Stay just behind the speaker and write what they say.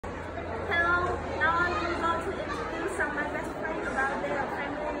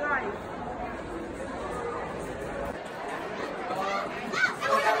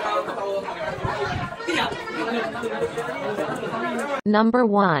Number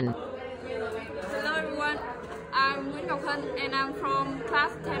 1. Hello everyone, I'm Nguyễn Ngọc Hân and I'm from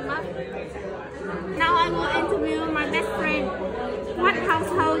class 10 math. Now I will interview my best friend. What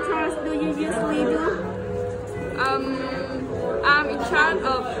household chores do you usually do? I'm in charge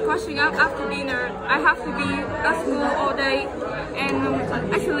of washing up after dinner. I have to be at school all day, and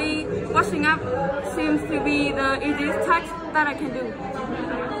actually washing up seems to be the easiest task that I can do.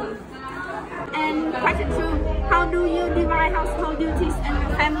 And question 2, how do you divide household duties in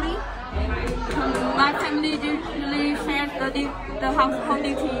your family? My family usually shares the household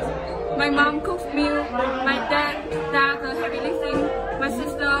duties. My mom cooks meal, my dad does the heavy lifting, my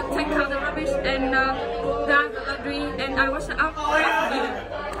sister takes out the rubbish and does the laundry, and I wash it up after dinner.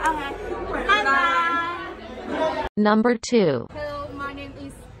 Okay. Bye-bye. Number 2. Hello, my name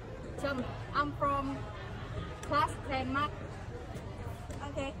is Trâm. I'm from class 10 math.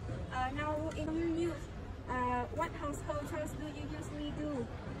 Okay. Now in you, what household chores do you usually do?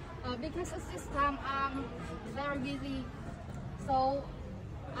 Because at this time I'm very busy, so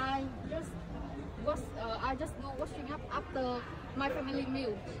I just do washing up after my family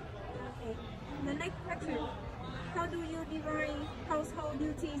meal. Okay. The next question. How do you divide household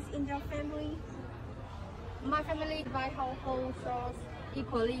duties in your family? My family divide household chores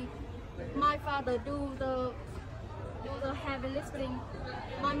equally. My father do the heavy lifting.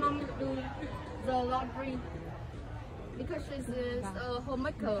 My mom do the laundry because she's a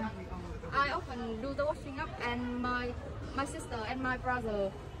homemaker. I often do the washing up, and my sister and my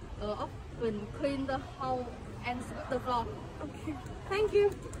brother often clean the house and sweep the floor. Okay. Thank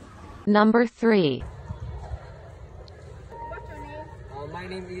you. Number 3. What's your name? My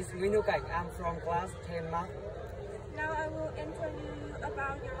name is Nguyễn Thị Xuân Mai. I'm from class 10 math. Now I will interview you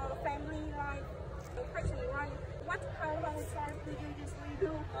about your family life. Question 1. What household chores do you usually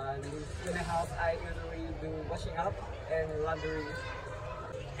do? In the house, I usually do washing up and laundry.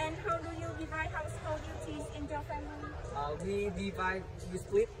 And how do you divide household duties in your family? We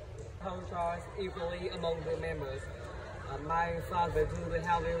split household chores equally among the members. My father do the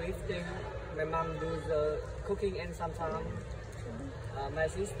heavy lifting, my mom do the cooking, and sometimes my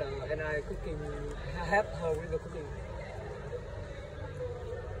sister and I help her with the cooking.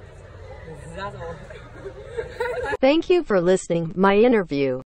 That's all. Thank you for listening my interview.